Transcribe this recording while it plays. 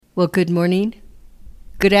Well, good morning,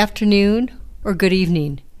 good afternoon, or good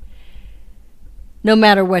evening. No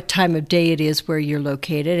matter what time of day it is where you're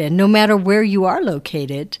located, and no matter where you are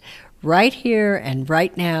located, right here and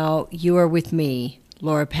right now, you are with me,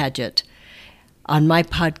 Laura Paget, on my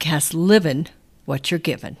podcast, Livin' What You're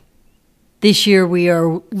Given. This year we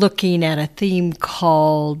are looking at a theme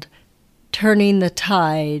called Turning the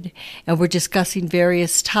Tide, and we're discussing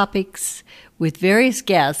various topics with various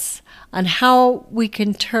guests on how we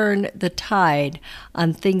can turn the tide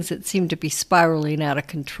on things that seem to be spiraling out of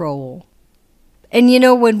control. And you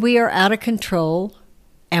know, when we are out of control,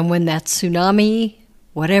 and when that tsunami,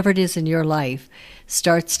 whatever it is in your life,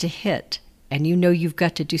 starts to hit, and you know you've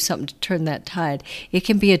got to do something to turn that tide, it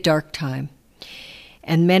can be a dark time.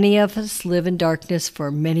 And many of us live in darkness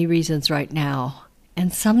for many reasons right now.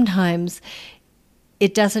 And sometimes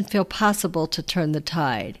it doesn't feel possible to turn the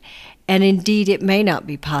tide. And indeed, it may not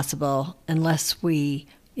be possible unless we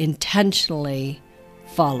intentionally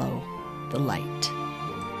follow the light.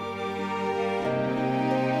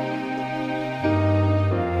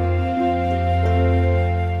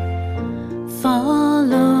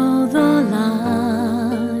 Follow the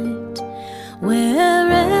light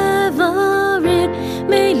wherever it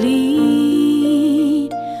may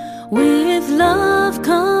lead, with love,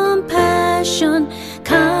 compassion,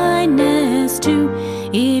 kindness too.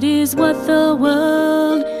 It is what the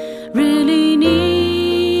world really needs.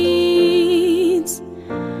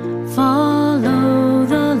 Follow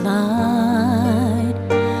the light,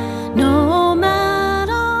 no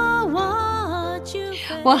matter what you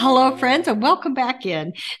face. Well, hello, friends, and welcome back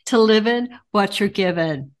in to Livin' What You're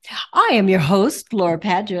Given. I am your host, Laura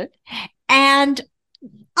Paget, and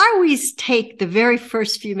I always take the very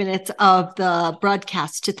first few minutes of the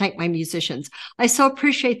broadcast to thank my musicians. I so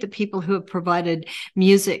appreciate the people who have provided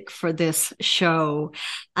music for this show.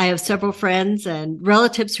 I have several friends and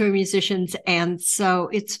relatives who are musicians, and so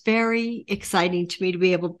it's very exciting to me to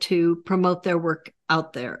be able to promote their work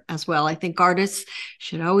out there as well. I think artists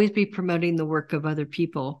should always be promoting the work of other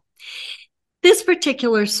people. This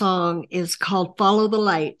particular song is called Follow the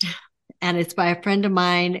Light, and it's by a friend of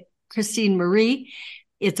mine, Christine Marie.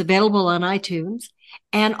 It's available on iTunes.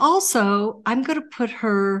 And also, I'm going to put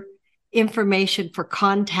her information for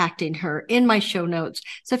contacting her in my show notes.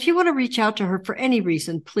 So if you want to reach out to her for any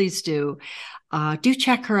reason, please do. Do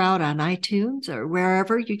check her out on iTunes or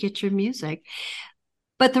wherever you get your music.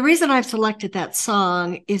 But the reason I've selected that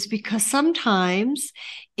song is because sometimes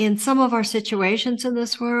in some of our situations in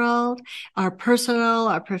this world, our personal,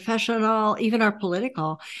 our professional, even our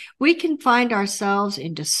political, we can find ourselves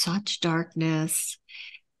into such darkness.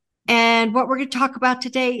 And what we're going to talk about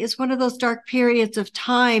today is one of those dark periods of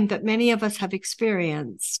time that many of us have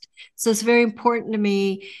experienced. So it's very important to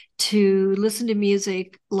me to listen to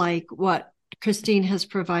music like what Christine has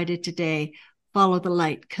provided today. Follow the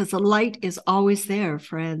light, because the light is always there,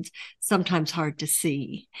 friends, sometimes hard to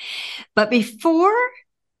see. But before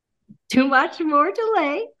too much more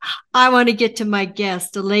delay, I want to get to my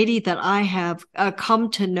guest, a lady that I have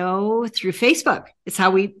come to know through Facebook. It's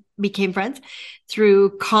how we became friends,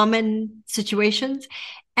 through common situations,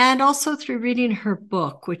 and also through reading her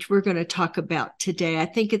book, which we're going to talk about today. I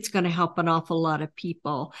think it's going to help an awful lot of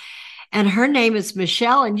people. And her name is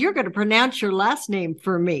Michelle, and you're going to pronounce your last name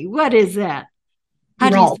for me. What is that?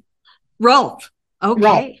 Rolf. Rolf. Okay.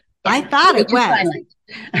 Rolf. Yeah. I thought it was. Silent.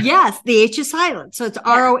 Yes, the H is silent. So it's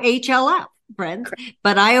ROHLF, friends. Correct.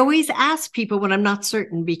 But I always ask people when I'm not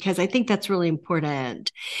certain, because I think that's really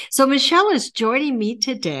important. So Michelle is joining me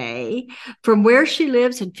today from where she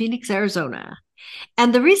lives in Phoenix, Arizona.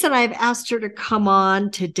 And the reason I've asked her to come on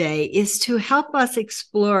today is to help us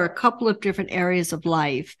explore a couple of different areas of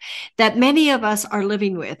life that many of us are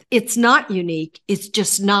living with. It's not unique. It's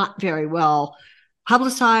just not very well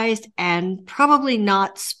publicized and probably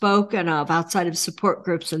not spoken of outside of support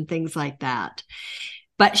groups and things like that.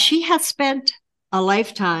 But she has spent a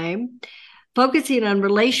lifetime focusing on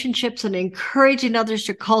relationships and encouraging others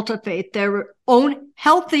to cultivate their own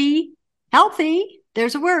healthy,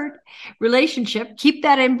 there's a word, relationship. Keep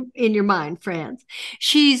that in your mind, friends.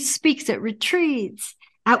 She speaks at retreats,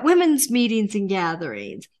 at women's meetings and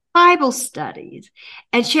gatherings, Bible studies,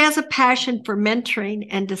 and she has a passion for mentoring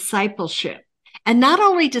and discipleship. And not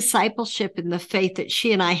only discipleship in the faith that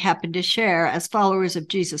she and I happen to share as followers of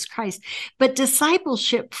Jesus Christ, but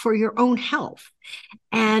discipleship for your own health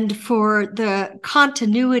and for the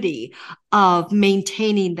continuity of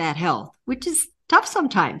maintaining that health, which is tough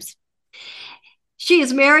sometimes. She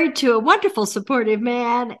is married to a wonderful, supportive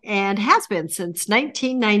man and has been since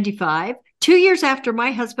 1995, 2 years after my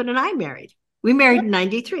husband and I married. We married in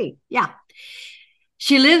 93. Yeah.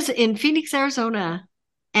 She lives in Phoenix, Arizona,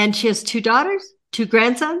 And she has 2 daughters, 2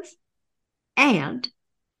 grandsons, and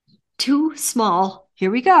 2 small, here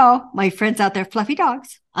we go, my friends out there, fluffy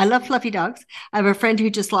dogs. I love fluffy dogs. I have a friend who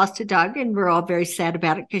just lost a dog, and we're all very sad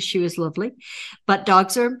about it because she was lovely. But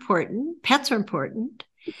dogs are important. Pets are important.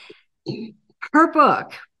 Her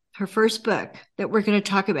book, her first book that we're going to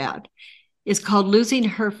talk about, is called Losing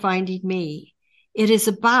Her, Finding Me. It is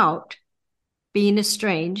about being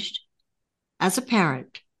estranged as a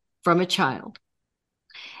parent from a child.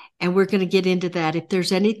 And we're going to get into that. If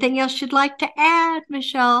there's anything else you'd like to add,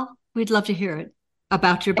 Michelle, we'd love to hear it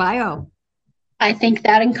about your bio. I think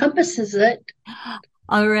that encompasses it.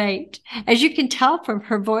 All right. As you can tell from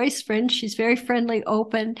her voice, friends, she's very friendly,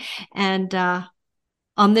 open. And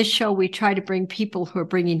on this show, we try to bring people who are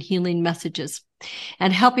bringing healing messages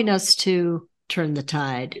and helping us to turn the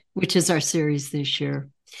tide, which is our series this year.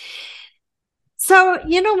 So,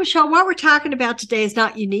 Michelle, what we're talking about today is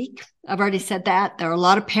not unique. I've already said that. There are a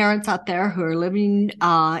lot of parents out there who are living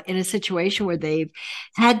in a situation where they've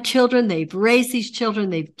had children, they've raised these children,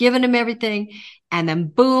 they've given them everything, and then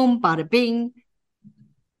boom, bada bing,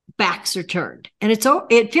 backs are turned. And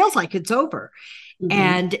it feels like it's over. Mm-hmm.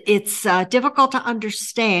 And it's difficult to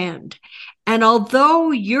understand. And although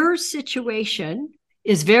your situation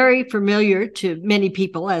is very familiar to many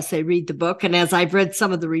people as they read the book, and as I've read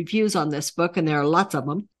some of the reviews on this book, and there are lots of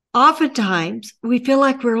them, oftentimes we feel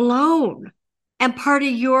like we're alone. And part of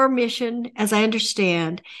your mission, as I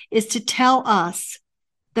understand, is to tell us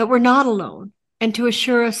that we're not alone and to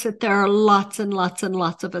assure us that there are lots and lots and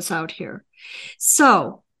lots of us out here.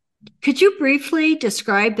 So could you briefly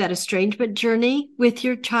describe that estrangement journey with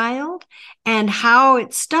your child and how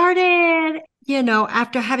it started,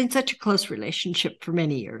 after having such a close relationship for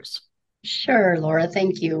many years? Sure, Laura.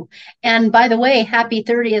 Thank you. And by the way, happy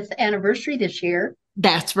 30th anniversary this year.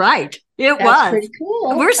 That's right. That's pretty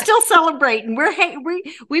cool. We're still celebrating.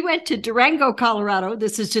 We went to Durango, Colorado.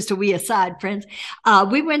 This is just a wee aside, friends.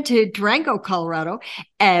 We went to Durango, Colorado,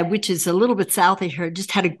 which is a little bit south of here.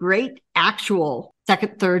 Just had a great actual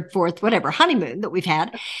second, third, fourth, whatever honeymoon that we've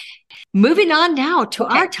had. Moving on now to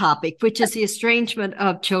our topic, which is the estrangement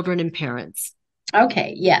of children and parents.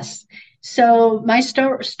 Okay. Yes. So my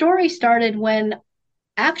story started when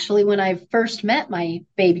I first met my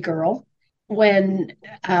baby girl. When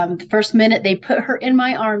the first minute they put her in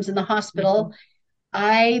my arms in the hospital, mm-hmm.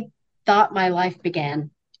 I thought my life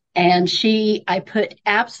began. And I put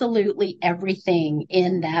absolutely everything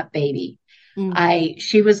in that baby. Mm-hmm.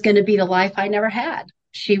 She was going to be the life I never had.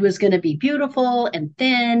 She was going to be beautiful and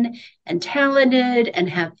thin and talented and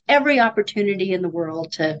have every opportunity in the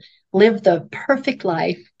world to live the perfect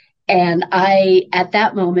life. And I, at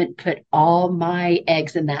that moment, put all my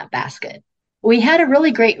eggs in that basket. We had a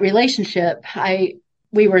really great relationship. I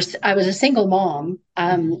was a single mom.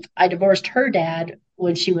 I divorced her dad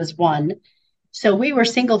when she was 1. So we were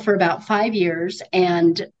single for about 5 years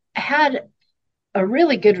and had a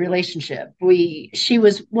really good relationship. She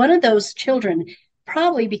was one of those children,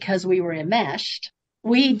 probably because we were enmeshed.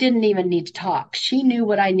 We didn't even need to talk. She knew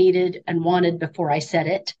what I needed and wanted before I said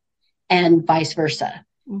it, and vice versa.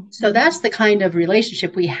 Mm-hmm. So that's the kind of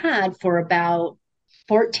relationship we had for about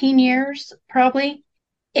 14 years, probably.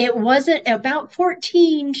 It wasn't about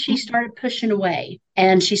 14. She started pushing away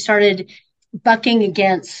and she started bucking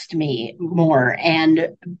against me more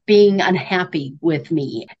and being unhappy with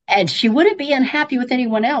me. And she wouldn't be unhappy with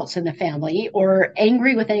anyone else in the family or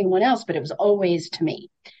angry with anyone else, but it was always to me.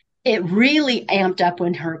 It really amped up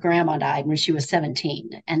when her grandma died when she was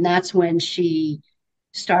 17. And that's when she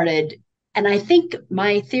started. And I think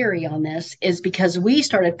my theory on this is because we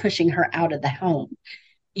started pushing her out of the home.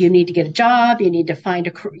 You need to get a job. You need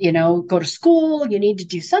to go to school. You need to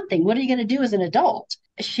do something. What are you going to do as an adult?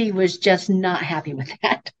 She was just not happy with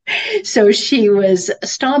that. So she was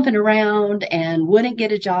stomping around and wouldn't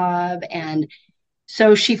get a job. And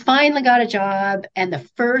so she finally got a job. And the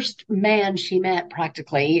first man she met,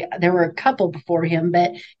 practically, there were a couple before him,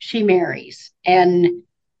 but she marries. And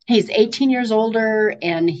he's 18 years older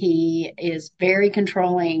and he is very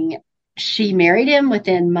controlling. She married him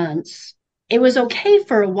within months. It was okay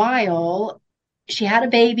for a while. She had a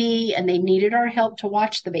baby and they needed our help to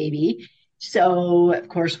watch the baby. So, of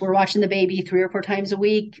course, we're watching the baby 3 or 4 times a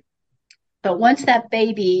week. But once that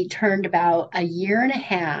baby turned about a year and a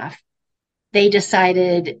half, they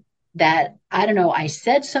decided that, I don't know, I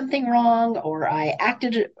said something wrong or I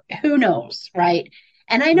acted, who knows, right?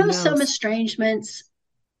 And I know some estrangements,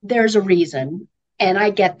 there's a reason, and I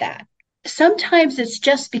get that. Sometimes it's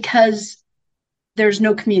just because there's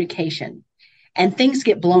no communication and things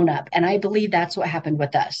get blown up. And I believe that's what happened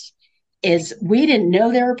with us. is we didn't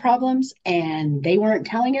know there were problems, and they weren't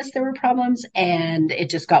telling us there were problems, and it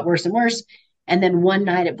just got worse and worse. And then one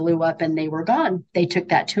night it blew up and they were gone. They took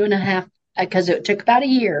that 2.5, because it took about a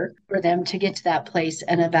year for them to get to that place.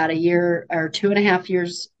 And about a year or 2.5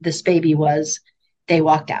 years, this baby they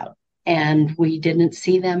walked out, and we didn't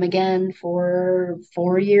see them again for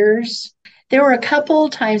 4 years. There were a couple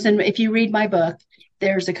times, and if you read my book,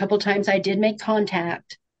 there's a couple times I did make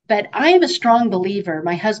contact. But I am a strong believer.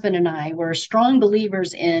 My husband and I were strong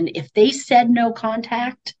believers in, if they said no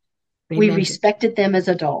contact, we respected them as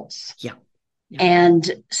adults. Yeah.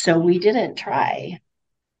 And so we didn't try,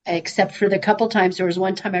 except for the couple times. There was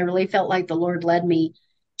one time I really felt like the Lord led me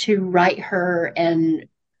to write her an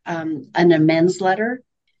amends letter.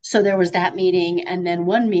 So there was that meeting, and then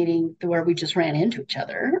one meeting where we just ran into each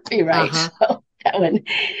other, right? So that one,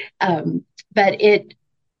 but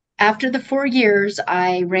after the 4 years,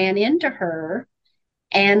 I ran into her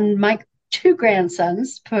and my 2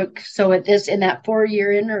 grandsons. So in that 4-year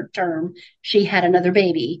interterm, she had another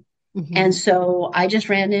baby. Mm-hmm. And so I just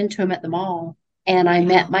ran into him at the mall, and I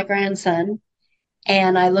met my grandson,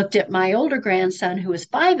 and I looked at my older grandson, who is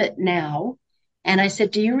 5 now. And I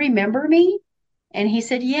said, "Do you remember me?" And he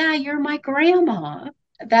said, "Yeah, you're my grandma."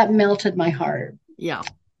 That melted my heart. Yeah,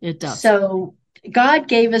 it does. So God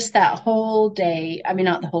gave us that whole day. I mean,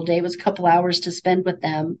 not the whole day, it was a couple hours to spend with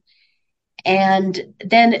them. And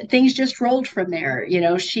then things just rolled from there.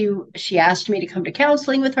 She asked me to come to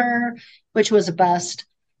counseling with her, which was a bust.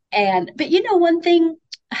 But one thing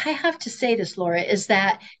I have to say this, Laura, is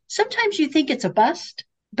that sometimes you think it's a bust,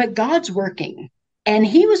 but God's working. And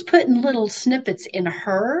he was putting little snippets in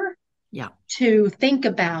her to think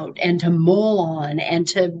about and to mull on,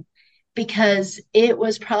 because it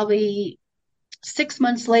was probably 6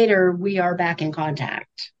 months later, we are back in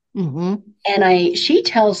contact. Mm-hmm. And she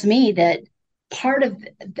tells me that part of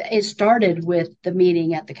it started with the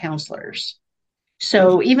meeting at the counselors.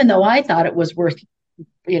 So even though I thought it was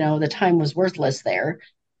the time was worthless there,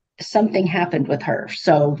 something happened with her.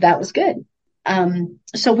 So that was good.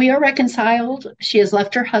 So we are reconciled. She has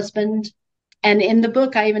left her husband. And in the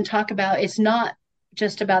book, I even talk about, it's not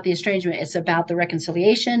just about the estrangement. It's about the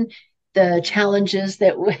reconciliation, the challenges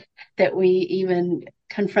that we even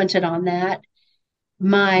confronted on that.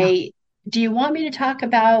 Do you want me to talk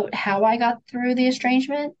about how I got through the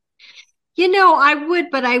estrangement? I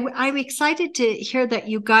would, but I'm excited to hear that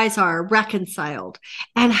you guys are reconciled.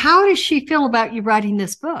 And how does she feel about you writing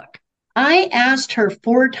this book? I asked her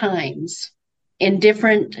 4 times in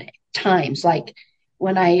different times. Like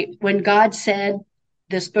when God said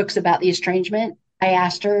this book's about the estrangement, I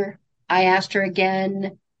asked her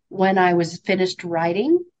again when I was finished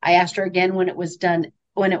writing. I asked her again when it was done,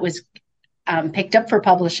 when it was picked up for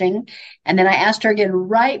publishing. And then I asked her again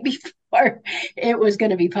right before it was going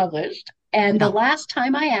to be published. And the last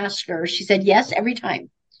time I asked her, she said yes every time.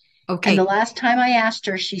 Okay. And the last time I asked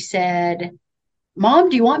her, she said, "Mom,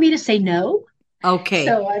 do you want me to say no?" Okay.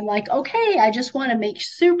 So I'm like, okay, I just want to make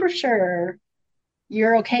super sure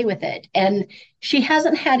you're okay with it. And she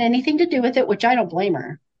hasn't had anything to do with it, which I don't blame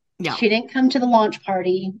her. Yeah. She didn't come to the launch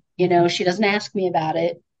party. She doesn't ask me about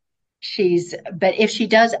it. But if she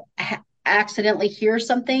does accidentally hear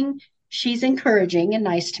something, she's encouraging and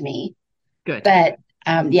nice to me. Good. But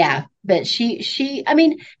but she, I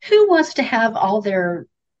mean, who wants to have all their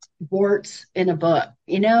warts in a book?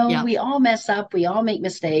 We all mess up. We all make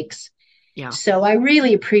mistakes. Yeah. So I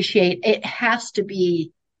really appreciate it. Has to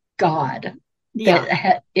be God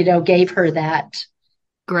that, gave her that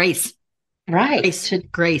grace. Right.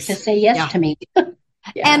 Grace to say yes to me.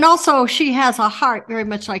 Yeah. And also she has a heart very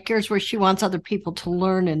much like yours, where she wants other people to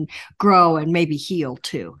learn and grow and maybe heal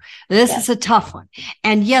too. This is a tough one.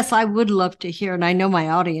 And yes, I would love to hear, and I know my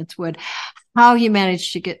audience would, how you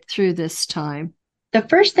managed to get through this time. The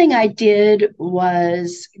first thing I did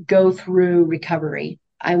was go through recovery.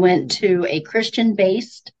 I went to a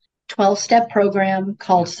Christian-based 12-step program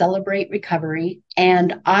called Celebrate Recovery,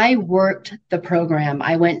 and I worked the program.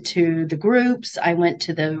 I went to the groups. I went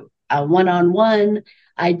to the one-on-one.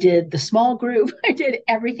 I did the small group. I did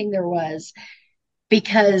everything there was,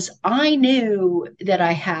 because I knew that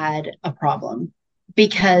I had a problem.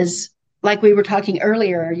 Because like we were talking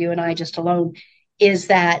earlier, you and I just alone, is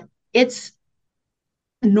that it's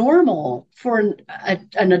normal for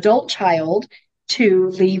an adult child to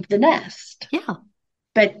leave the nest. Yeah.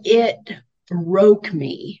 But it broke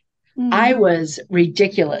me. I was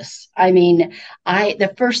ridiculous. I mean,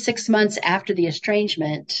 the first 6 months after the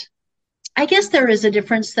estrangement, I guess there is a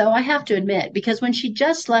difference, though, I have to admit, because when she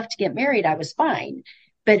just left to get married, I was fine.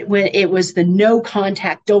 But when it was the no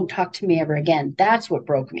contact, don't talk to me ever again, that's what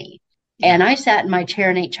broke me. And I sat in my chair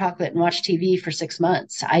and ate chocolate and watched TV for 6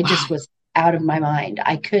 months. I just Wow. was out of my mind.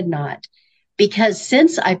 I could not. Because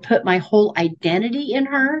since I put my whole identity in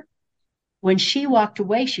her, when she walked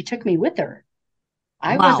away, she took me with her.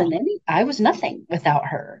 Wow. I was nothing without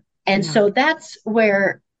her. And Yeah. so that's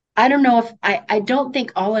where I don't know if I don't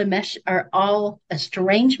think all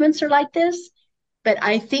estrangements are like this, but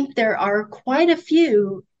I think there are quite a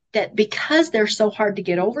few that because they're so hard to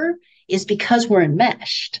get over is because we're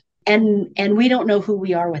enmeshed and we don't know who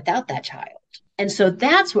we are without that child. And so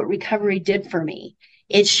that's what recovery did for me.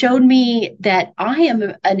 It showed me that I am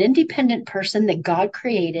an independent person that God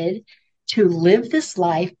created to live this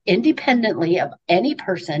life independently of any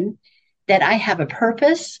person, that I have a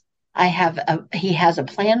purpose, he has a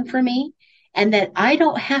plan for me, and that I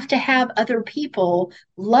don't have to have other people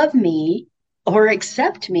love me or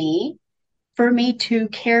accept me for me to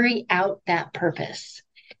carry out that purpose,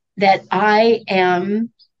 that I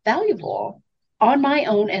am valuable on my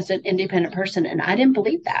own as an independent person. And I didn't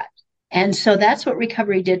believe that. And so that's what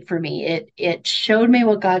recovery did for me. It showed me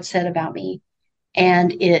what God said about me,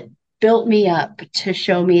 and it built me up to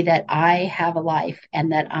show me that I have a life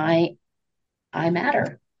and that I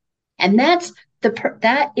matter. And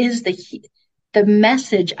that is the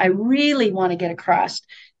message I really want to get across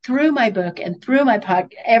through my book and through my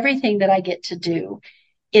podcast. Everything that I get to do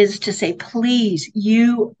is to say, please,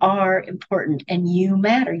 you are important and you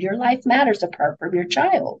matter. Your life matters apart from your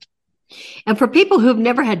child. And for people who've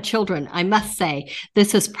never had children, I must say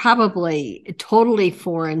this is probably totally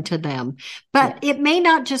foreign to them. But Yeah. it may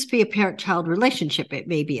not just be a parent-child relationship. It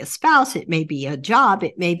may be a spouse. It may be a job.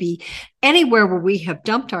 It may be anywhere where we have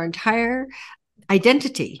dumped our entire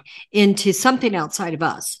identity into something outside of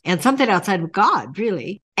us and something outside of God,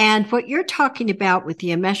 really. And what you're talking about with the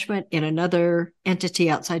enmeshment in another entity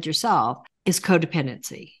outside yourself is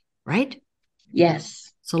codependency, right?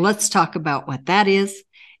 Yes. So let's talk about what that is.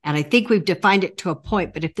 And I think we've defined it to a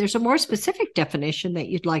point, but if there's a more specific definition that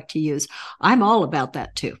you'd like to use, I'm all about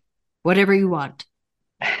that too. Whatever you want.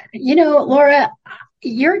 Laura,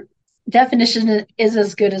 your definition is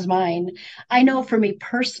as good as mine. I know for me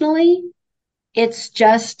personally, it's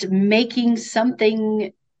just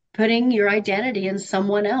putting your identity in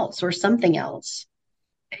someone else or something else.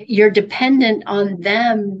 You're dependent on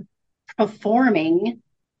them performing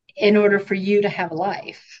in order for you to have a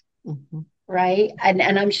life. Mm-hmm. Right. And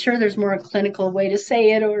I'm sure there's more a clinical way to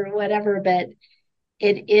say it or whatever, but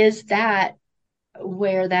it is that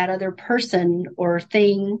where that other person or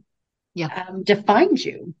thing Yeah. defines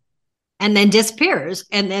you. And then disappears.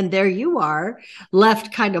 And then there you are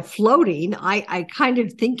left kind of floating. I kind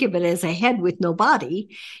of think of it as a head with no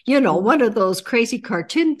body, one of those crazy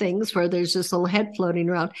cartoon things where there's this little head floating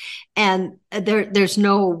around and there's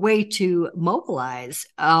no way to mobilize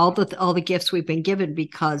all the gifts we've been given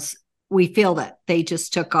because we feel that they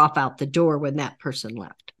just took off out the door when that person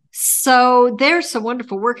left. So there's some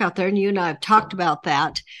wonderful work out there, and you and I have talked about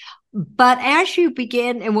that. But as you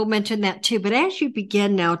begin, and we'll mention that too, but as you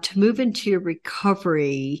begin now to move into your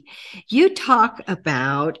recovery, you talk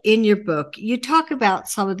about in your book, you talk about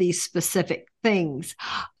some of these specific things.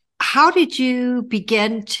 How did you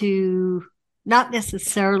begin to not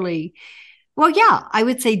necessarily, well, yeah, I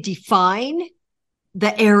would say define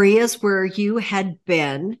the areas where you had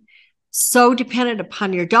been so dependent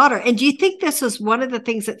upon your daughter? And do you think this is one of the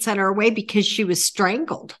things that sent her away because she was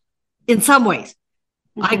strangled in some ways?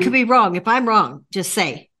 Mm-hmm. I could be wrong. If I'm wrong, just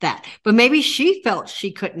say that. But maybe she felt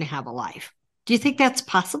she couldn't have a life. Do you think that's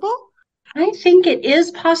possible? I think it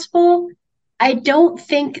is possible. I don't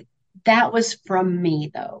think that was from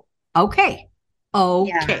me, though. Okay.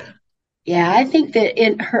 Yeah, I think that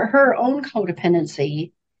in her own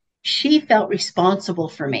codependency, she felt responsible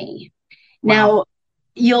for me. Wow. Now,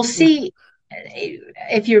 you'll see,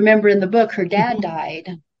 if you remember in the book, her dad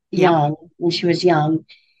died young when she was young.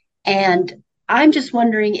 And I'm just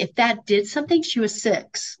wondering if that did something. She was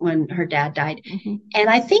 6 when her dad died. Mm-hmm. And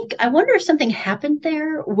I wonder if something happened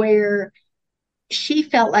there where she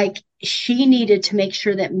felt like she needed to make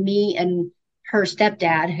sure that me and her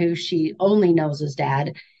stepdad, who she only knows as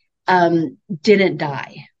dad, didn't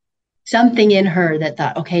die. Something in her that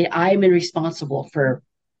thought, okay, I'm responsible for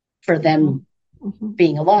them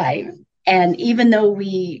being alive. And even though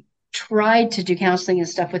we tried to do counseling and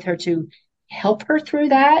stuff with her to help her through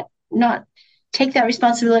that, not take that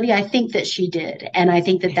responsibility, I think that she did. And I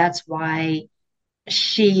think that that's why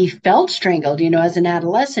she felt strangled. As an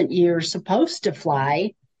adolescent, you're supposed to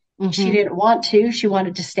fly. Mm-hmm. She didn't want to. She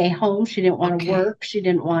wanted to stay home. She didn't want to work. She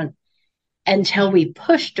didn't want, until we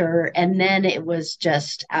pushed her. And then it was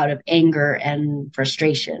just out of anger and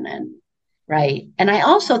frustration. And I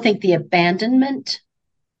also think the abandonment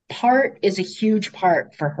part is a huge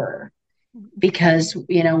part for her because,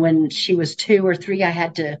 when she was 2 or 3, I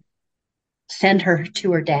had to send her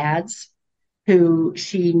to her dad's, who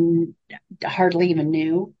she hardly even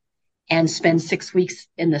knew, and spend 6 weeks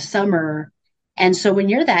in the summer. And so when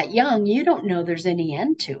you're that young, you don't know there's any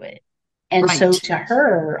end to it. And so Right. to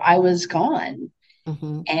her, I was gone.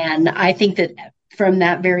 Mm-hmm. And I think that from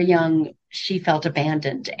that very young, she felt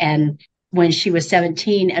abandoned. And when she was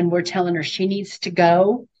 17 and we're telling her she needs to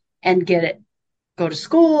go and go to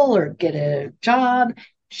school or get a job,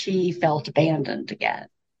 she felt abandoned again.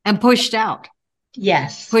 And pushed out.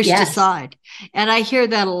 Yes. Pushed Yes. aside. And I hear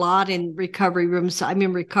that a lot in recovery rooms. I'm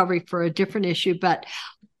in recovery for a different issue,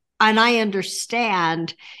 and I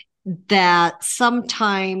understand that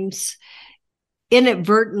sometimes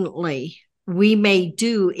inadvertently we may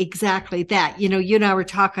do exactly that. You and I were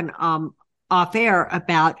talking off air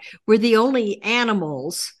about we're the only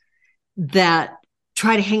animals that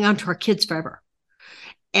try to hang on to our kids forever.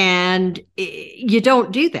 And you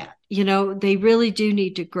don't do that. They really do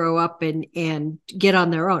need to grow up and get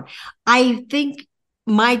on their own. I think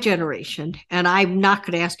my generation, and I'm not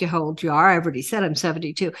going to ask you how old you are. I already said I'm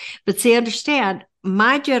 72. But see, understand,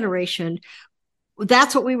 my generation,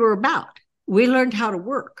 that's what we were about. We learned how to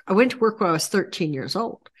work. I went to work when I was 13 years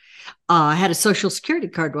old. I had a Social Security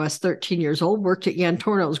card when I was 13 years old, worked at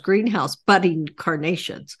Yantorno's greenhouse, budding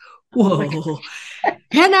carnations. Whoa.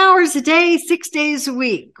 10 hours a day, 6 days a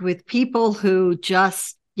week with people who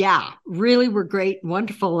just, really were great and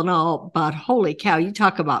wonderful and all. But holy cow, you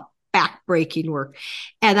talk about backbreaking work.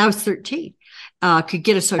 And I was 13, could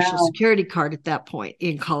get a Social Security card at that point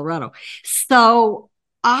in Colorado. So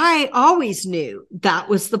I always knew that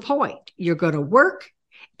was the point. You're going to work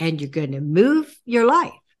and you're going to move your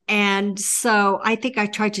life. And so I think I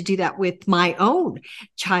tried to do that with my own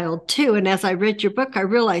child too. And as I read your book, I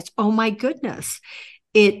realized, oh my goodness,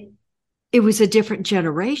 it was a different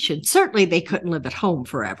generation. Certainly they couldn't live at home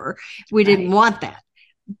forever. We didn't want that.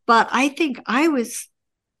 But I think I was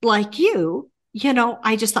like you,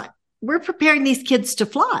 I just thought we're preparing these kids to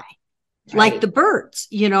fly. Like the birds.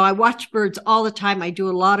 I watch birds all the time. I do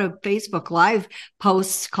a lot of Facebook Live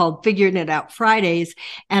posts called Figuring It Out Fridays.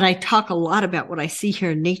 And I talk a lot about what I see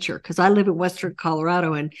here in nature because I live in Western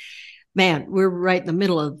Colorado and man, we're right in the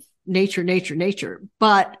middle of nature.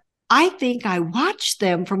 But I think I watch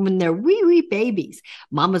them from when they're wee babies.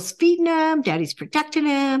 Mama's feeding them, daddy's protecting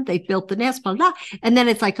them. They built the nest, blah, blah. And then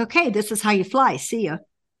it's like, okay, this is how you fly. See ya.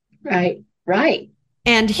 Right.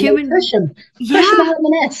 And human push them out of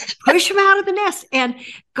the nest. Push them out of the nest. And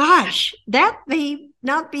gosh, that may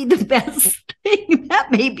not be the best thing. That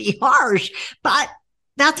may be harsh, but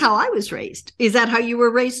that's how I was raised. Is that how you were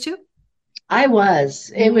raised too? I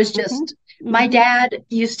was. It was just, my dad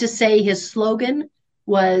used to say his slogan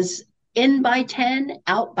was in by 10,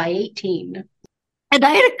 out by 18. And I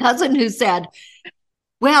had a cousin who said,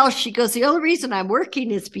 well, she goes, the only reason I'm working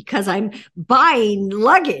is because I'm buying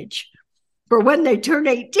luggage for when they turn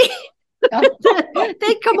 18.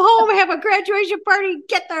 They come home, have a graduation party,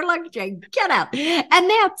 get their luggage and get out. And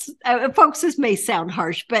that's, folks, this may sound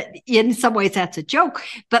harsh, but in some ways that's a joke.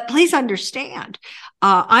 But please understand,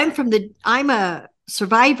 I'm a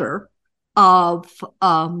survivor of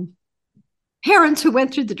parents who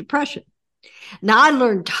went through the Depression. Now, I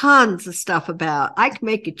learned tons of stuff about, I can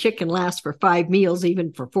make a chicken last for 5 meals,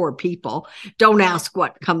 even for 4 people. Don't ask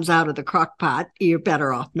what comes out of the crock pot. You're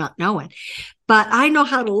better off not knowing. But I know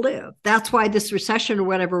how to live. That's why this recession or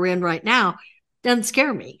whatever we're in right now doesn't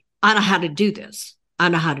scare me. I know how to do this.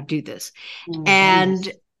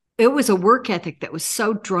 And it was a work ethic that was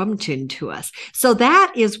so drummed into us. So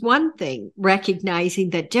that is one thing,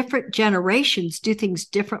 recognizing that different generations do things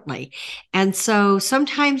differently. And so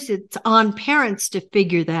sometimes it's on parents to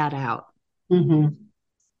figure that out.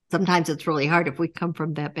 Sometimes it's really hard if we come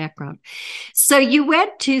from that background. So you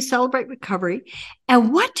went to Celebrate Recovery.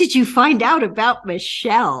 And what did you find out about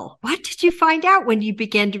Michelle? What did you find out when you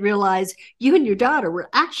began to realize you and your daughter were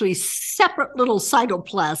actually separate little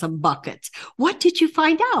cytoplasm buckets? What did you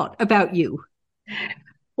find out about you?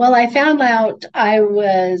 Well, I found out I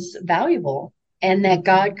was valuable and that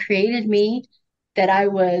God created me, that I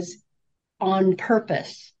was on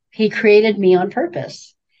purpose. He created me on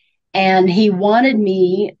purpose. And he wanted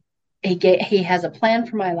me, he has a plan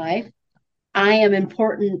for my life. I am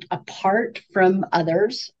important apart from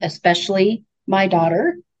others, especially my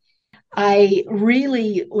daughter.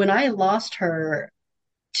 When I lost her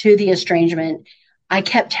to the estrangement, I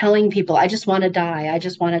kept telling people, I just want to die. I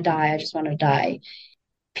just want to die. I just want to die.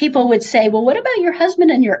 People would say, well, what about your husband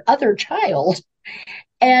and your other child?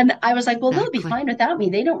 And I was like, well, they'll be fine without me.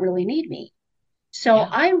 They don't really need me. So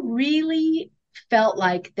I really felt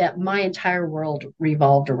like that my entire world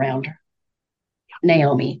revolved around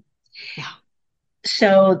Naomi. Yeah.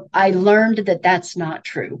 So I learned that that's not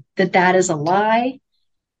true, that that is a lie,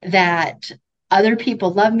 that other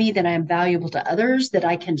people love me, that I am valuable to others, that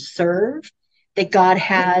I can serve, that God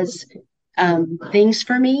has things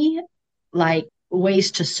for me, like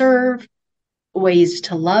ways to serve, ways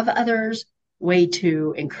to love others, way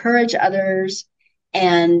to encourage others.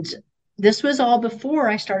 And this was all before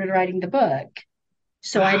I started writing the book.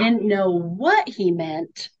 So I Wow. didn't know what he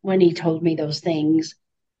meant when he told me those things,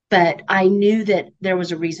 but I knew that there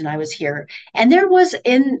was a reason I was here. And there was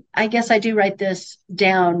I guess I do write this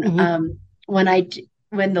down. Mm-hmm. When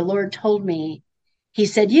when the Lord told me, he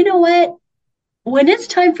said, you know what? When it's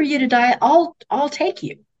time for you to die, I'll take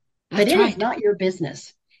you, but That's it is right. not your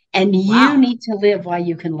business. And you Wow. need to live while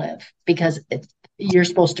you can live because you're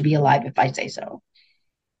supposed to be alive if I say so.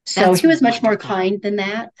 So That's he was much more wonderful. kind than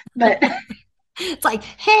that. But It's like,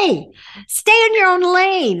 hey, stay in your own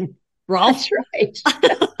lane, Rolf. that's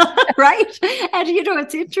right. Right? And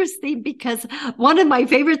it's interesting because one of my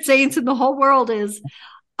favorite sayings in the whole world is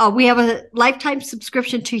we have a lifetime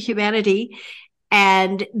subscription to humanity.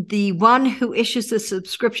 And the one who issues the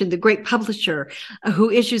subscription, the great publisher who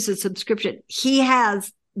issues a subscription, he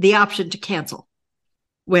has the option to cancel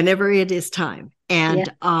whenever it is time. And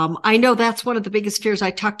Yeah. I know that's one of the biggest fears.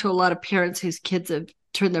 I talk to a lot of parents whose kids have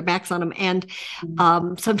turned their backs on them. And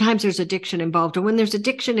sometimes there's addiction involved. And when there's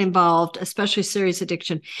addiction involved, especially serious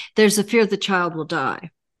addiction, there's a fear the child will die.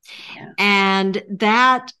 Yeah. And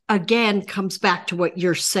that, again, comes back to what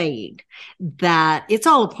you're saying, that it's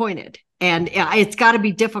all appointed. And it's got to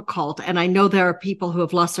be difficult. And I know there are people who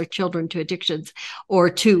have lost their children to addictions or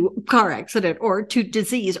to car accident or to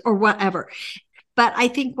disease or whatever. But I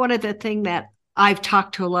think one of the things that I've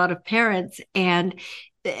talked to a lot of parents, and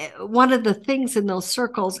one of the things in those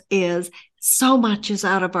circles is so much is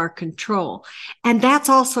out of our control. And that's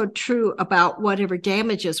also true about whatever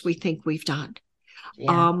damages we think we've done.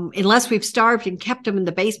 Yeah. Unless we've starved and kept them in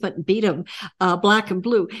the basement and beat them black and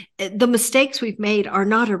blue, the mistakes we've made are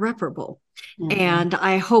not irreparable. Mhm. And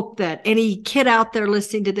I hope that any kid out there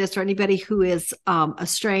listening to this or anybody who is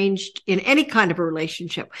estranged in any kind of a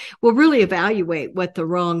relationship will really evaluate what the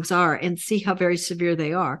wrongs are and see how very severe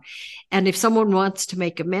they are. And if someone wants to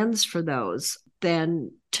make amends for those,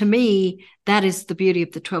 then to me, that is the beauty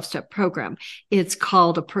of the 12-step program. It's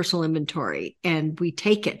called a personal inventory, and we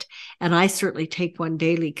take it. And I certainly take one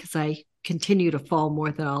daily because I continue to fall more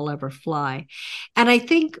than I'll ever fly. And I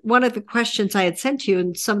think one of the questions I had sent you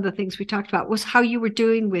and some of the things we talked about was how you were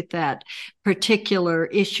doing with that particular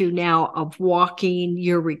issue now of walking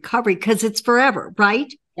your recovery, because it's forever,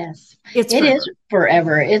 right? Yes. It's It forever. is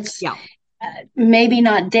forever. It's Yeah. maybe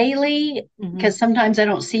not daily because Mhm. sometimes I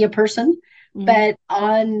don't see a person, Mhm.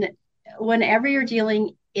 but whenever you're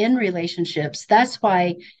dealing in relationships, that's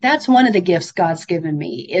one of the gifts God's given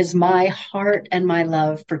me is my heart and my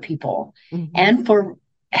love for people Mhm. and for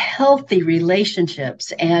healthy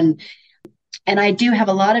relationships. And I do have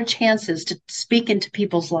a lot of chances to speak into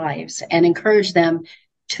people's lives and encourage them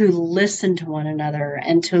to listen to one another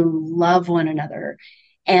and to love one another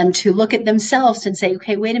and to look at themselves and say,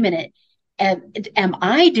 okay, wait a minute. Am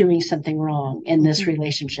I doing something wrong in this Mhm.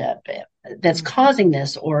 relationship that's Mhm. causing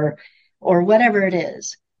this or whatever it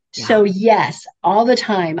is? Yeah. So yes, all the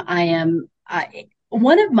time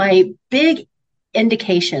one of my big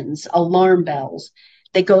indications, alarm bells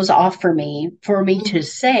that goes off for me to Mhm.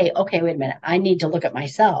 say, okay, wait a minute, I need to look at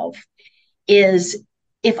myself is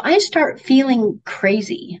if I start feeling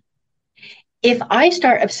crazy, if I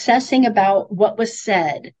start obsessing about what was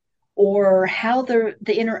said or how the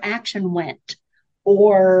interaction went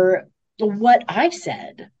or what I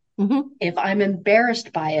said, Mhm. if I'm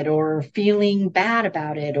embarrassed by it or feeling bad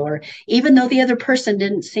about it, or even though the other person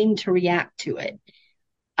didn't seem to react to it,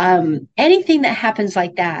 anything that happens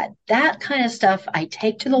like that kind of stuff, I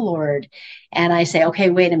take to the Lord and I say, okay,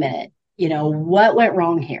 wait a minute, what went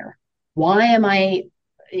wrong here? Why am I,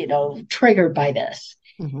 triggered by this?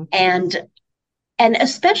 Mhm. And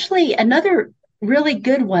especially another really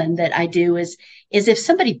good one that I do is if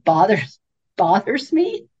somebody bothers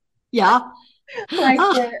me, Yeah. like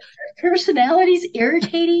Ah. their personality's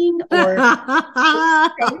irritating or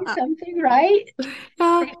they say something, right?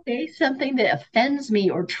 Yeah. They say something that offends me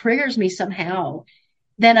or triggers me somehow,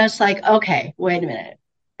 then I was like, okay, wait a minute.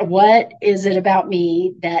 What is it about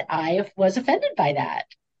me that I was offended by that?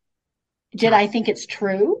 Did Yeah. I think it's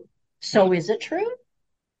true? So Right. is it true?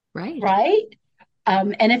 Right. Right?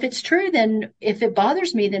 And if it's true, then if it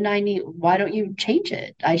bothers me, then why don't you change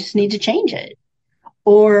it? I just need to change it.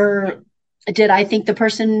 Or did I think the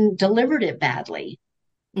person delivered it badly?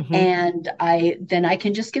 Mm-hmm. And I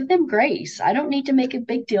can just give them grace. I don't need to make a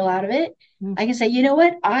big deal out of it. Mm-hmm. I can say, you know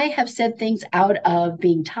what? I have said things out of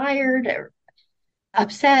being tired or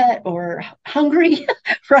upset or hungry,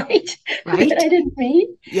 right? That Right? I didn't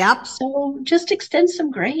mean. Yep. So just extend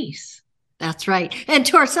some grace. That's right. And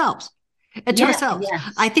to ourselves. And to Yeah, ourselves.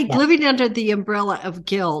 I yes, think yes. living under the umbrella of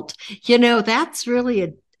guilt, that's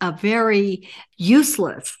really a very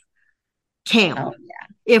useless camp. Oh,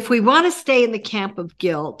 If we want to stay in the camp of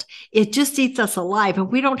guilt, it just eats us alive, and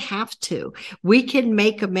we don't have to. We can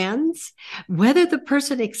make amends, whether the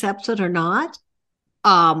person accepts it or not,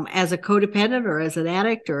 as a codependent or as an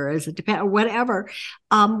addict or as a dependent or whatever.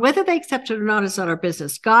 Whether they accept it or not is not our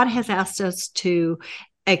business. God has asked us to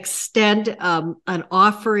extend an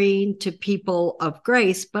offering to people of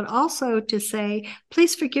grace, but also to say,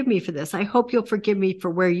 please forgive me for this. I hope you'll forgive me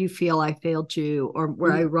for where you feel I failed you or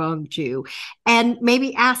where I wronged you. And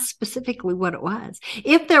maybe ask specifically what it was.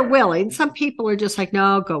 If they're willing, some people are just like,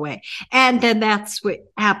 no, go away. And then that's what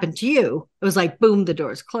happened to you. It was like, boom, the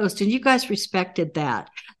door's closed. And you guys respected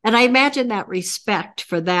that. And I imagine that respect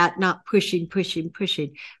for that, not pushing,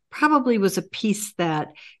 probably was a piece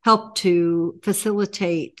that helped to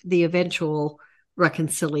facilitate the eventual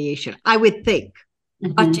reconciliation, I would think.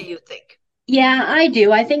 What do mm-hmm. you think? Yeah, I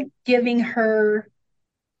do. I think giving her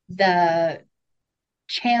the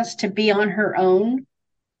chance to be on her own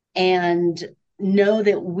and know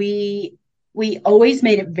that we always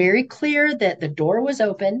made it very clear that the door was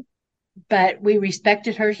open, but we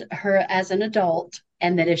respected her as an adult,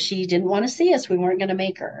 and that if she didn't want to see us, we weren't going to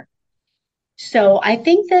make her. So I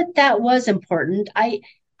think that that was important. I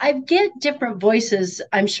get different voices.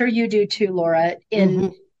 I'm sure you do too, Laura, in Mm-hmm.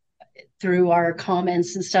 through our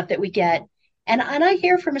comments and stuff that we get. And I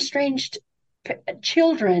hear from estranged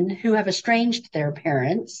children who have estranged their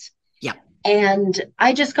parents. Yeah. And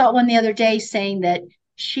I just got one the other day saying that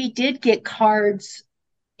she did get cards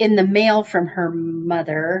in the mail from her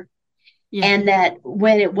mother, Yeah. and that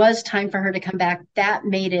when it was time for her to come back, that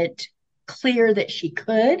made it clear that she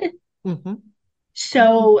could. Mm-hmm.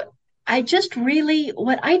 So I just really,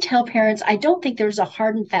 what I tell parents, I don't think there's a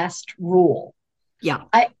hard and fast rule. Yeah.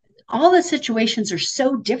 I All the situations are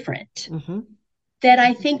so different Mm-hmm. that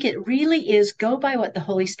I think it really is go by what the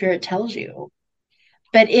Holy Spirit tells you.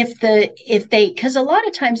 But if they, because a lot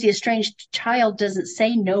of times the estranged child doesn't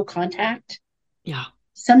say no contact. Yeah.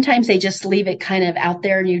 Sometimes they just leave it kind of out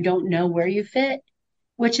there and you don't know where you fit,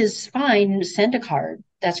 which is fine. Send a card.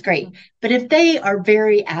 That's great. But if they are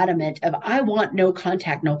very adamant of, I want no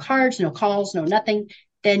contact, no cards, no calls, no nothing,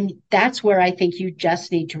 then that's where I think you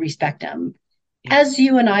just need to respect them, Yeah. as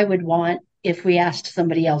you and I would want if we asked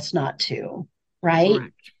somebody else not to. Right.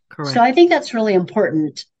 Correct. So Correct. I think that's really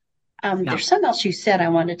important. Yeah. There's something else you said I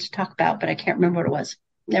wanted to talk about, but I can't remember what it was.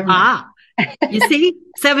 Never mind. Ah, you see,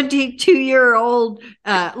 72-year-old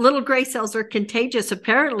little gray cells are contagious,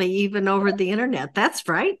 apparently, even over the internet. That's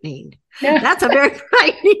frightening. No. That's a very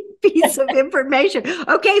frightening piece of information.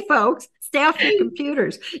 Okay, folks, stay off your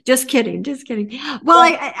computers. Just kidding. Just kidding. Well,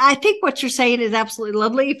 I think what you're saying is absolutely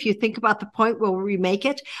lovely. If you think about the point where we make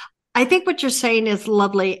it, I think what you're saying is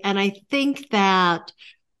lovely. And I think that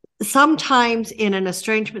sometimes in an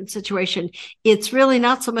estrangement situation, it's really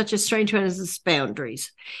not so much estrangement as it's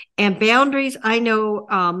boundaries. And boundaries, I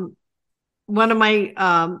know one of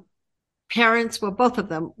my parents, well, both of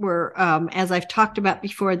them were, as I've talked about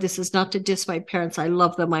before, this is not to diss my parents. I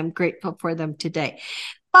love them. I'm grateful for them today.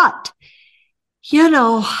 But,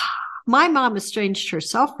 my mom estranged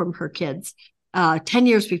herself from her kids 10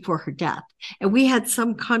 years before her death, and we had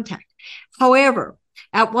some contact. However,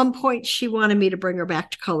 at one point, she wanted me to bring her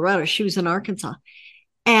back to Colorado. She was in Arkansas.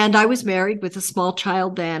 And I was married with a small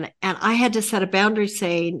child then. And I had to set a boundary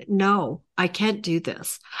saying, no, I can't do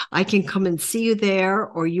this. I can come and see you there,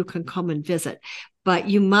 or you can come and visit. But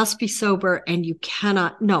you must be sober and you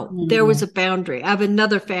cannot. No, there was a boundary. I have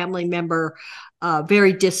another family member,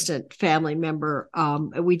 very distant family member.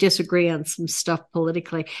 We disagree on some stuff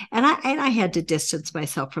politically. And I had to distance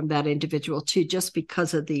myself from that individual too, just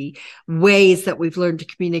because of the ways that we've learned to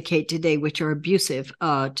communicate today, which are abusive,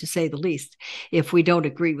 to say the least, if we don't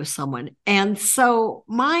agree with someone. And so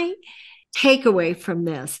my takeaway from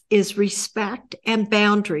this is respect and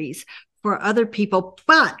boundaries for other people,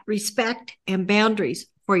 but respect and boundaries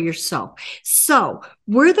for yourself. So,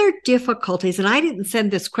 were there difficulties? And I didn't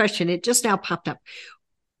send this question, it just now popped up.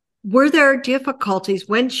 Were there difficulties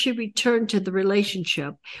when she returned to the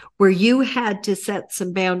relationship where you had to set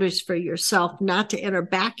some boundaries for yourself, not to enter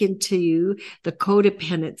back into the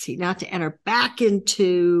codependency, not to enter back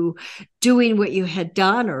into doing what you had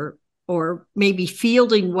done or or maybe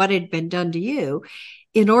fielding what had been done to you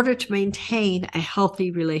in order to maintain a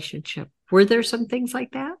healthy relationship. Were there some things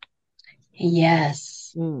like that?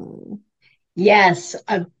 Yes. Mm. Yes.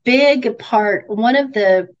 A big part, one of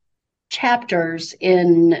the chapters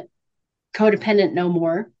in Codependent No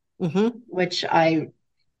More, which I've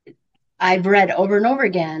read over and over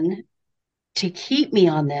again to keep me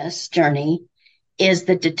on this journey, is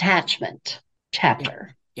the detachment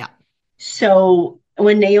chapter. Yeah. So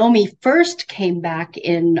when Naomi first came back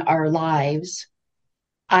in our lives,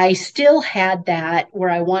 I still had that where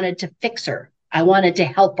I wanted to fix her. I wanted to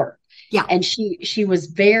help her. Yeah. And she was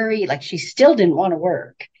very, like, she still didn't want to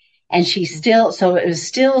work. And she still, so it was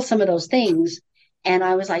still some of those things. And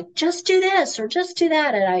I was like, just do this or just do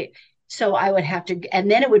that. So I would have to,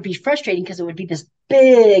 and then it would be frustrating because it would be this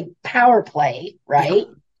big power play, right?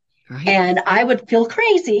 Yeah. Right. And I would feel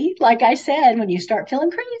crazy. Like I said, when you start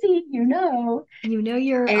feeling crazy, you're off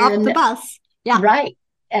the bus. Yeah. Right.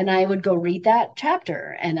 And I would go read that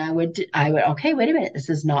chapter and I would, okay, wait a minute. This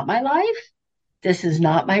is not my life. This is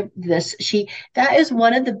not that is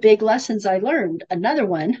one of the big lessons I learned. Another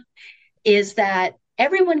one is that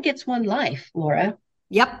everyone gets one life, Laura.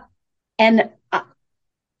 Yep. And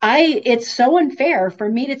it's so unfair for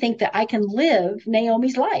me to think that I can live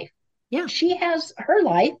Naomi's life. Yeah. She has her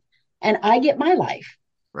life and I get my life.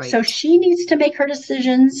 Right. So she needs to make her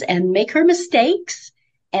decisions and make her mistakes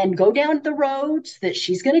and go down the roads that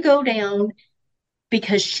she's going to go down,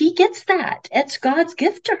 because she gets that. It's God's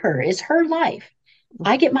gift to her, is her life.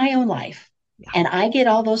 I get my own life, and I get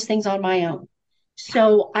all those things on my own.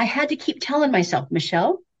 So I had to keep telling myself,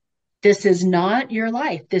 Michelle, this is not your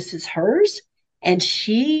life. This is hers, and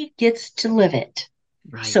she gets to live it.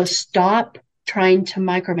 Right. So stop trying to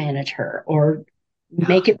micromanage her or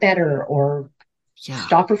make it better or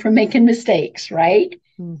stop her from making mistakes, right?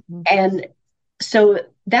 Mm-hmm. And so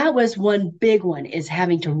that was one big one, is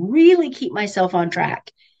having to really keep myself on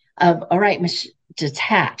track of, all right,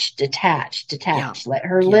 detach, let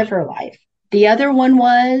her live her life. The other one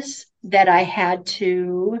was that I had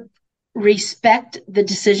to respect the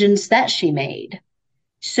decisions that she made.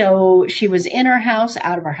 So she was in her house,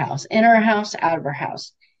 out of her house, in her house, out of her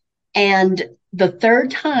house. And the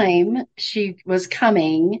third time she was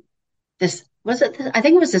coming, I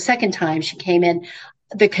think it was the second time she came in.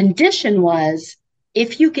 The condition was,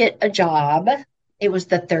 if you get a job, it was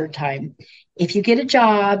the third time. If you get a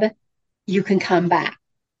job, you can come back,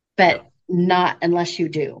 but not unless you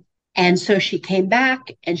do. And so she came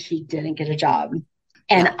back and she didn't get a job.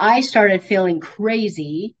 And I started feeling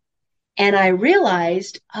crazy. And I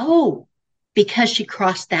realized, because she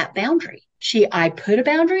crossed that boundary. I put a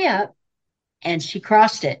boundary up and she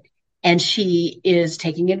crossed it. And she is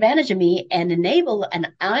taking advantage of me and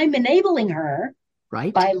I'm enabling her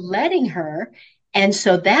by letting her. And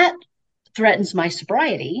so that threatens my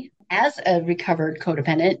sobriety as a recovered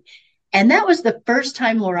codependent. And that was the first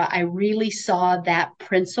time, Laura, I really saw that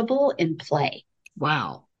principle in play.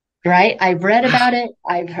 Wow. Right? I've read about it.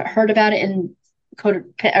 I've heard about it in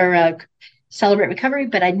Celebrate Recovery,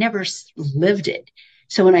 but I never lived it.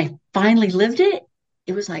 So when I finally lived it,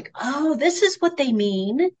 it was like, this is what they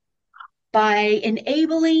mean by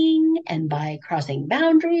enabling and by crossing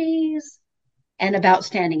boundaries and about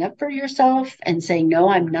standing up for yourself and saying, no,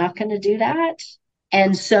 I'm not going to do that.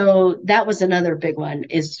 And so that was another big one,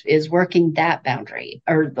 is working that boundary,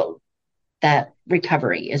 or that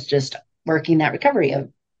recovery, is just working that recovery of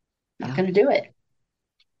not going to do it.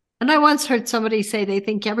 And I once heard somebody say they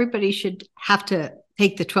think everybody should have to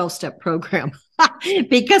take the 12-step program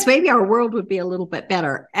because maybe our world would be a little bit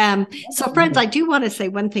better. So friends, I do want to say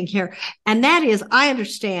one thing here, and that is, I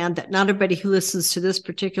understand that not everybody who listens to this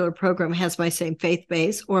particular program has my same faith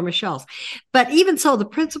base or Michelle's, but even so, the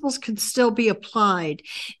principles can still be applied.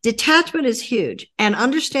 Detachment is huge, and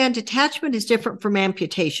understand detachment is different from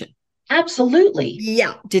amputation. Absolutely.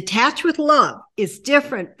 Yeah. Detach with love is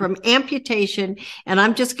different from amputation. And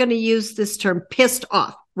I'm just going to use this term, pissed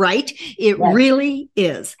off, right? It really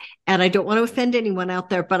is. And I don't want to offend anyone out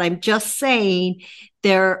there, but I'm just saying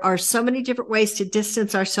there are so many different ways to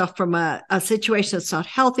distance ourselves from a situation that's not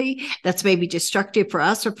healthy, that's maybe destructive for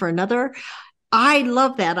us or for another. I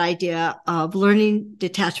love that idea of learning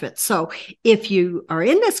detachment. So if you are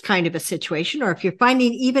in this kind of a situation, or if you're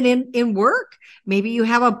finding even in work, maybe you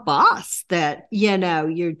have a boss that,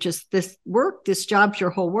 you're just this job's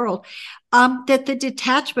your whole world, that the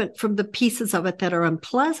detachment from the pieces of it that are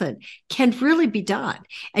unpleasant can really be done.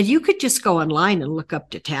 And you could just go online and look up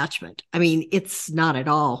detachment. I mean, it's not at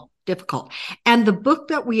all difficult. And the book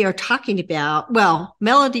that we are talking about,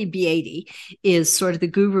 Melody Beatty is sort of the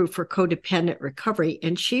guru for codependent recovery,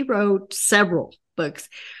 and she wrote several books.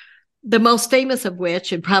 The most famous of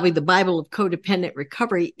which, and probably the Bible of codependent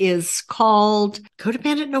recovery, is called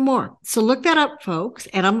Codependent No More. So look that up, folks.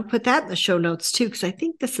 And I'm going to put that in the show notes too, because I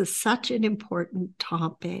think this is such an important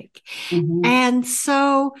topic. Mm-hmm. And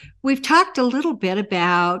so we've talked a little bit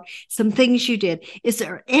about some things you did. Is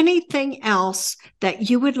there anything else that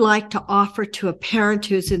you would like to offer to a parent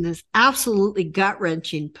who's in this absolutely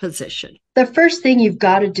gut-wrenching position? The first thing you've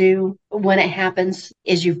got to do when it happens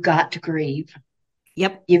is you've got to grieve.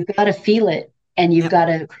 Yep. You've got to feel it, and you've got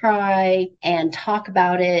to cry and talk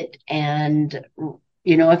about it. And,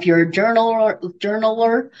 if you're a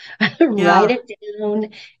journaler, write it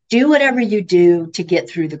down, do whatever you do to get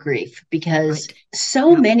through the grief, because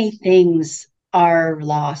so many things are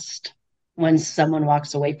lost when someone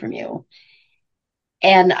walks away from you.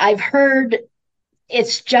 And I've heard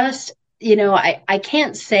it's just, I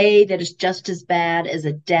can't say that it's just as bad as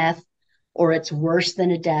a death or it's worse than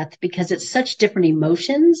a death, because it's such different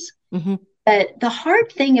emotions. Mm-hmm. But the hard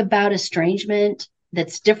thing about estrangement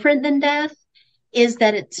that's different than death is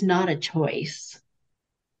that it's not a choice.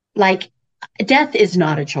 Like, death is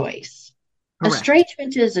not a choice. Correct.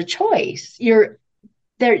 Estrangement is a choice.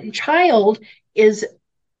 Their child is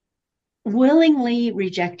willingly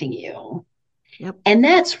rejecting you. Yep. And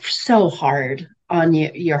that's so hard on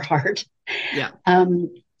your heart. Yeah.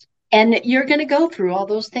 And you're going to go through all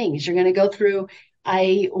those things. You're going to go through,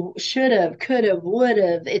 I should have, could have, would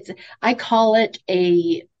have. I call it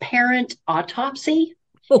a parent autopsy.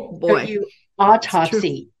 Oh boy. So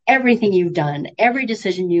autopsy everything you've done, every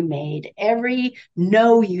decision you made, every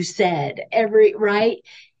no you said, right?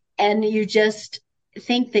 And you just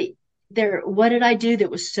think that what did I do that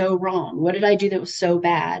was so wrong? What did I do that was so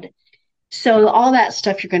bad? So all that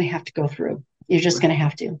stuff you're going to have to go through. You're just going to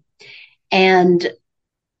have to. And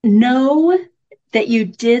know that you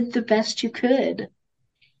did the best you could.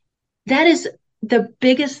 That is the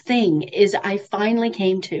biggest thing is I finally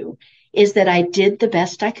came to, is that I did the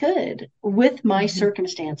best I could with my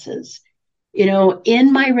circumstances.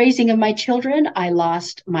 In my raising of my children, I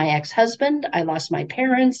lost my ex-husband, I lost my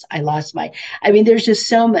parents, there's just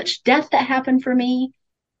so much death that happened for me.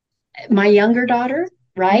 My younger daughter,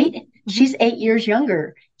 right? Mm-hmm. She's 8 years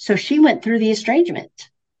younger. So she went through the estrangement.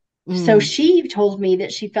 So she told me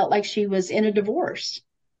that she felt like she was in a divorce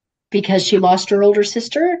because she lost her older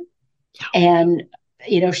sister. And,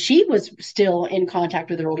 she was still in contact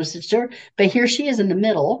with her older sister, but here she is in the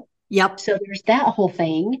middle. Yep. So there's that whole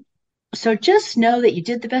thing. So just know that you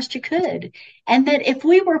did the best you could. And that if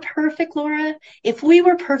we were perfect, Laura, if we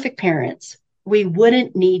were perfect parents, we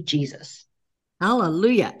wouldn't need Jesus.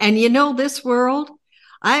 Hallelujah. And this world,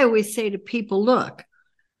 I always say to people, look,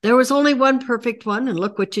 there was only one perfect one, and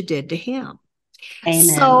look what you did to him. Amen.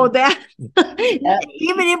 So that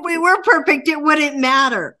even if we were perfect, it wouldn't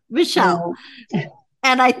matter, Michelle. No.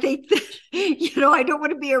 And I think that, I don't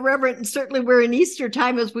want to be irreverent, and certainly we're in Easter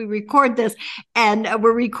time as we record this, and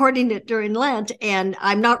we're recording it during Lent, and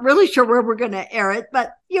I'm not really sure where we're going to air it, but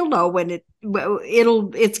you'll know when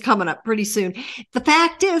it's coming up pretty soon. The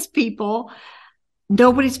fact is, people,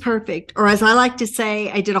 nobody's perfect. Or as I like to say,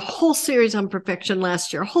 I did a whole series on perfection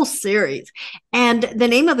last year, a whole series. And the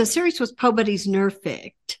name of the series was Nobody's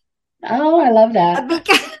Nerfect. Oh, I love that.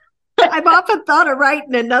 Because I've often thought of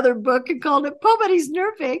writing another book and called it Nobody's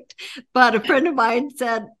Nerfect. But a friend of mine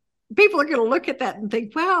said, people are going to look at that and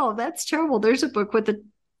think, wow, that's terrible. There's a book with a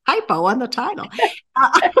typo on the title.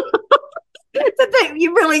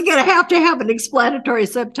 You really going to have an explanatory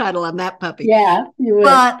subtitle on that puppy. Yeah, you would.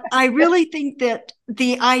 But I really think that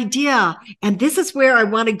the idea, and this is where I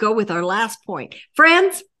want to go with our last point.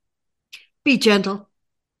 Friends, be gentle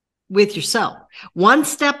with yourself, one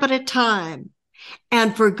step at a time.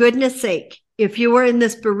 And for goodness sake, if you are in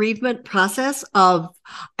this bereavement process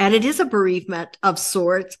and it is a bereavement of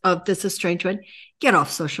sorts of this estrangement, get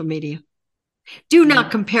off social media. Do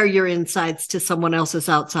not compare your insides to someone else's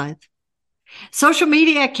outsides. Social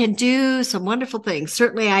media can do some wonderful things.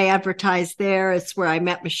 Certainly I advertise there. It's where I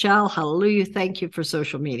met Michelle. Hallelujah. Thank you for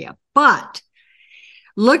social media. But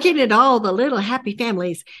looking at all the little happy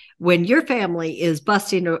families when your family is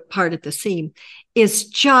busting apart at the seam is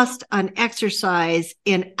just an exercise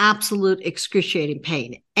in absolute excruciating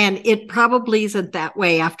pain. And it probably isn't that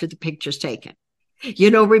way after the picture's taken.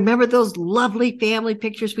 Remember those lovely family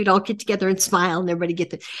pictures? We'd all get together and smile and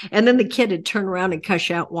everybody and then the kid would turn around and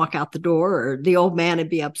cuss out and walk out the door, or the old man would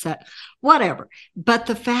be upset, whatever. But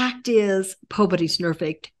the fact is, nobody's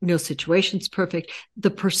perfect. No situation's perfect.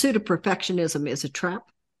 The pursuit of perfectionism is a trap.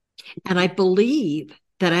 And I believe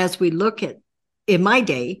that as we look at, in my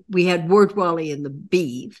day, we had Ward Wally and the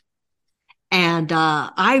Beeve. And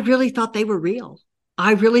I really thought they were real.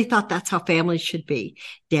 I really thought that's how families should be.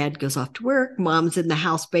 Dad goes off to work. Mom's in the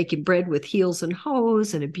house baking bread with heels and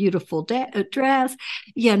hose and a beautiful dress.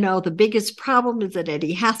 The biggest problem is that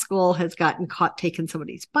Eddie Haskell has gotten caught taking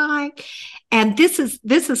somebody's bike. And this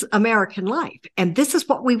is American life. And this is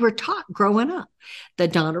what we were taught growing up. The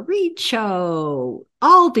Donna Reed show,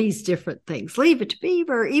 all these different things. Leave It to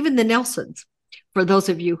Beaver, even the Nelsons. For those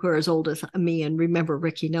of you who are as old as me and remember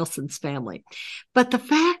Ricky Nelson's family. But the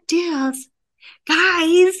fact is,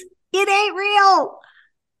 guys, it ain't real.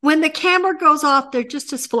 When the camera goes off, they're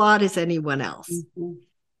just as flawed as anyone else. Mm-hmm.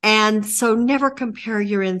 And so never compare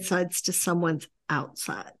your insides to someone's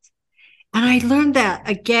outsides. And I learned that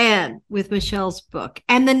again with Michelle's book.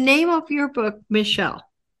 And the name of your book, Michelle,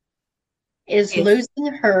 is Losing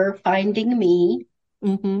Her, Finding Me.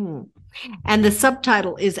 Mm-hmm. And the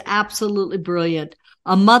subtitle is absolutely brilliant.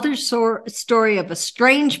 A mother's story of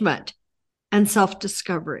estrangement and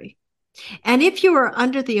self-discovery. And if you are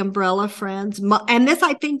under the umbrella, friends, and this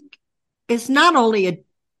I think is not only a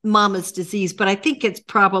mama's disease, but I think it's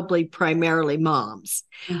probably primarily moms.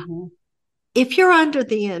 Mm-hmm. If you're under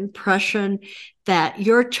the impression that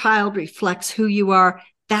your child reflects who you are,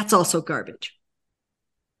 that's also garbage.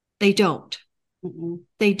 They don't. Mm-hmm.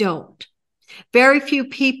 They don't. Very few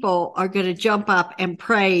people are going to jump up and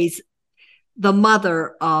praise the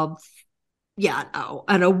mother of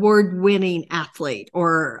an award-winning athlete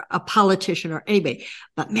or a politician or anybody.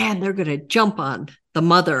 But man, they're going to jump on the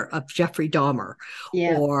mother of Jeffrey Dahmer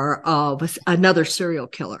or of another serial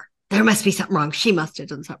killer. There must be something wrong. She must have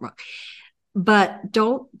done something wrong. But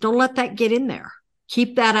don't let that get in there.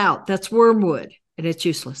 Keep that out. That's wormwood and it's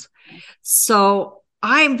useless. So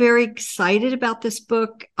I am very excited about this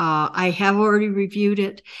book. I have already reviewed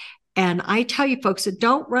it. And I tell you folks that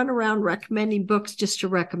don't run around recommending books just to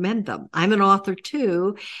recommend them. I'm an author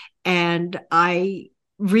too, and I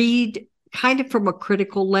read kind of from a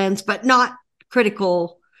critical lens, but not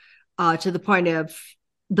critical to the point of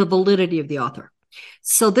the validity of the author.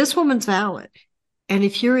 So this woman's valid. And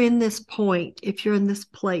if you're in this point, if you're in this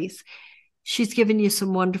place, she's given you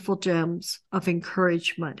some wonderful gems of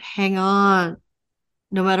encouragement. Hang on.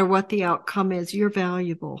 No matter what the outcome is, you're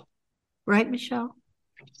valuable. Right, Michelle?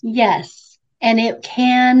 Yes. And it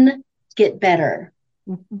can get better.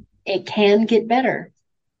 Mm-hmm. It can get better.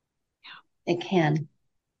 Yeah. It can.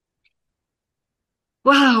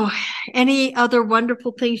 Wow. Any other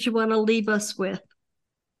wonderful things you want to leave us with?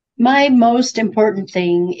 My most important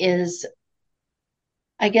thing is,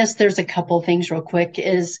 I guess there's a couple things real quick,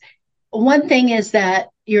 is one thing is that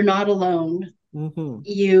you're not alone.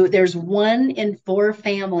 Mm-hmm. There's 1 in 4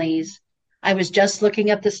 families. I was just looking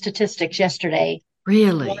up the statistics yesterday.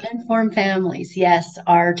 Really? 1 in 4 families, yes,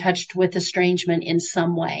 are touched with estrangement in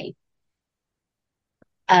some way.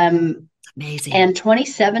 Amazing. And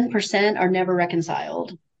 27% are never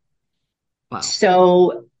reconciled. Wow.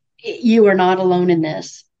 So you are not alone in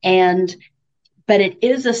this. But it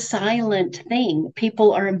is a silent thing.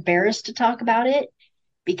 People are embarrassed to talk about it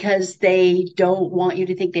because they don't want you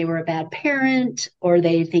to think they were a bad parent or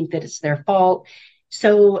they think that it's their fault.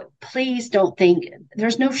 So please don't think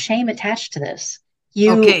there's no shame attached to this.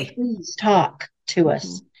 Please talk to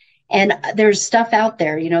us. And there's stuff out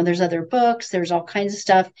there, there's other books, there's all kinds of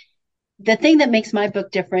stuff. The thing that makes my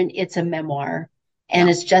book different, it's a memoir and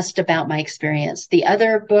it's just about my experience. The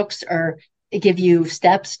other books give you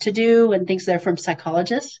steps to do and things that are from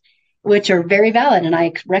psychologists, which are very valid. And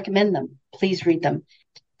I recommend them. Please read them.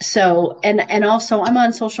 So, and also I'm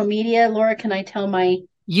on social media. Laura, can I tell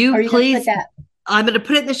please, I'm going to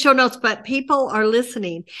put it in the show notes, but people are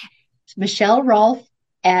listening. It's Michelle Rolfe,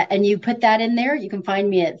 and you put that in there. You can find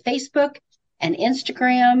me at Facebook and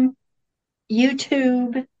Instagram,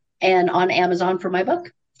 YouTube, and on Amazon for my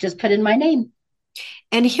book. Just put in my name.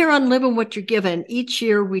 And here on Living What You're Given, each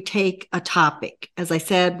year we take a topic. As I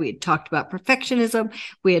said, we had talked about perfectionism.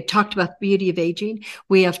 We had talked about the beauty of aging.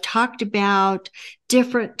 We have talked about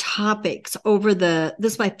different topics over this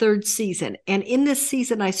is my 3rd season. And in this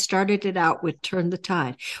season, I started it out with Turn the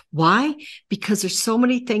Tide. Why? Because there's so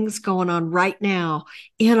many things going on right now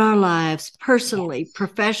in our lives, personally,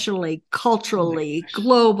 professionally, culturally,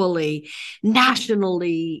 globally,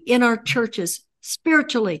 nationally, in our churches,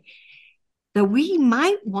 spiritually, that we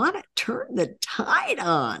might want to turn the tide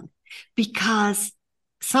on because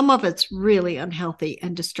some of it's really unhealthy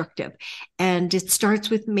and destructive. And it starts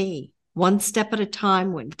with me, 1 step at a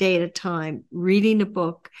time, 1 day at a time, reading a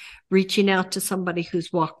book, reaching out to somebody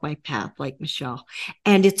who's walked my path like Michelle.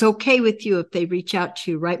 And it's okay with you if they reach out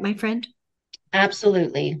to you, right, my friend?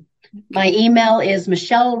 Absolutely. My email is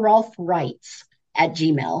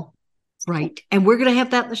michellerolfewrites@gmail.com. Right. And we're going to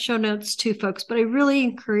have that in the show notes too, folks. But I really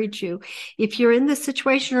encourage you, if you're in this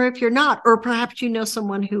situation or if you're not, or perhaps you know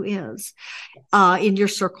someone who is in your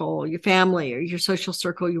circle, your family or your social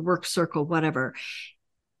circle, your work circle, whatever,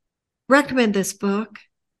 recommend this book.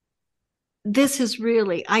 This is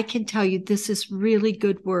really, I can tell you, this is really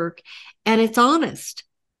good work and it's honest.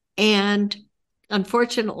 And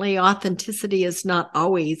unfortunately, authenticity is not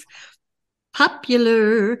always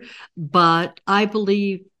popular, but I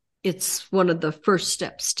believe it's one of the first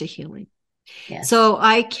steps to healing. Yes. So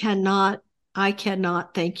I cannot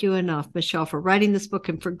thank you enough, Michelle, for writing this book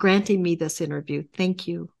and for granting me this interview. Thank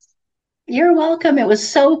you. You're welcome. It was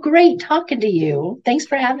so great talking to you. Thanks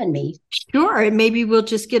for having me. Sure. And maybe we'll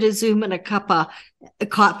just get a Zoom and a cup of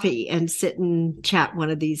coffee and sit and chat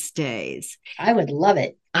one of these days. I would love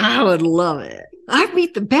it. I would love it. I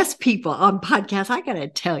meet the best people on podcasts. I got to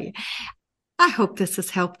tell you. I hope this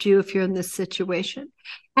has helped you if you're in this situation.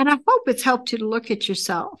 And I hope it's helped you to look at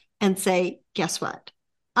yourself and say, guess what?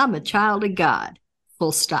 I'm a child of God.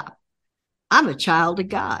 Full stop. I'm a child of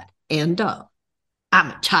God. End of.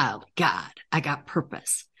 I'm a child of God. I got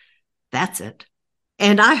purpose. That's it.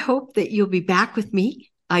 And I hope that you'll be back with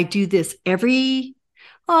me. I do this every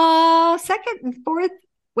second and fourth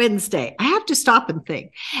Wednesday. I have to stop and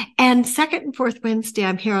think. And second and fourth Wednesday,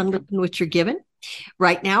 I'm here on Living What You're Given.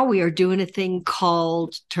 Right now, we are doing a thing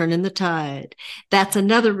called Turning the Tide. That's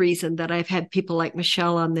another reason that I've had people like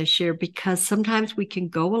Michelle on this year, because sometimes we can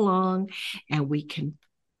go along and we can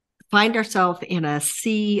find ourselves in a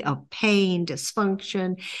sea of pain,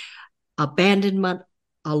 dysfunction, abandonment,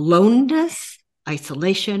 aloneness,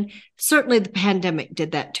 isolation. Certainly the pandemic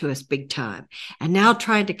did that to us big time. And now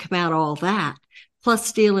trying to come out of all that,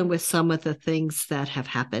 plus dealing with some of the things that have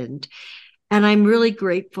happened. And I'm really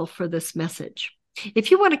grateful for this message.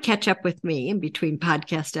 If you want to catch up with me in between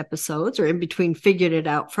podcast episodes or in between Figured It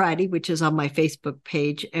Out Friday, which is on my Facebook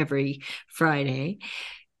page every Friday,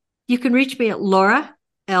 you can reach me at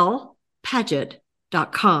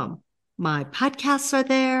lauralpadgett.com. My podcasts are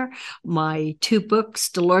there. My 2 books,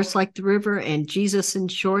 Dolores Like the River and Jesus in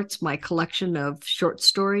Shorts, my collection of short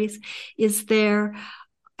stories, is there.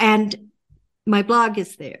 And my blog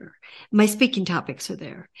is there. My speaking topics are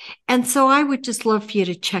there. And so I would just love for you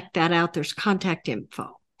to check that out. There's contact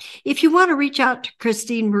info. If you want to reach out to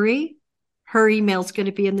Christine Marie, her email is going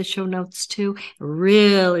to be in the show notes too.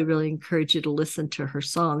 Really, really encourage you to listen to her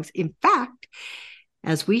songs. In fact,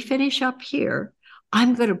 as we finish up here,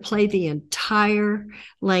 I'm going to play the entire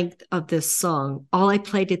length of this song. All I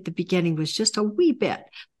played at the beginning was just a wee bit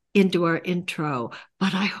into our intro,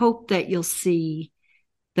 but I hope that you'll see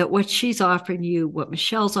that what she's offering you, what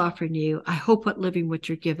Michelle's offering you, I hope what Living What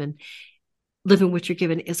You're Given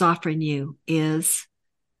is offering you is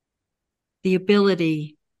the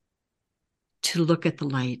ability to look at the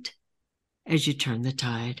light as you turn the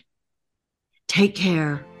tide. Take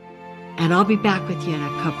care, and I'll be back with you in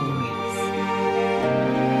a couple of weeks.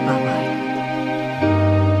 Bye-bye.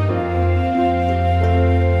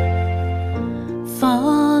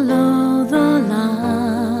 Follow the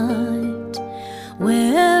light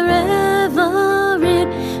wherever it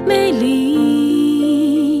may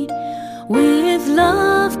lead, with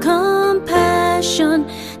love, compassion,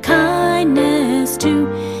 kindness too.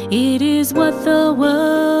 It is what the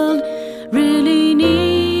world really needs.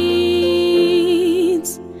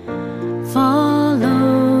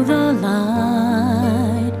 Follow the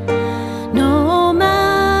light, no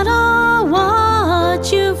matter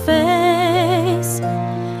what you face,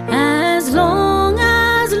 as long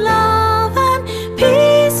as love and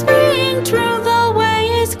peace ring true. The way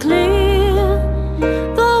is clear,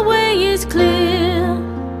 the way is clear.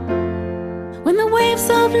 When the waves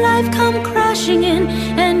of life come crashing in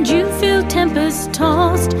and you feel tempest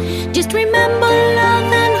tossed, just remember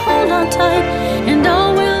love and hold on tight, and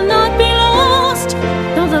all will not be lost.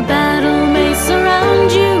 Though the battle may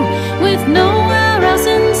surround you with no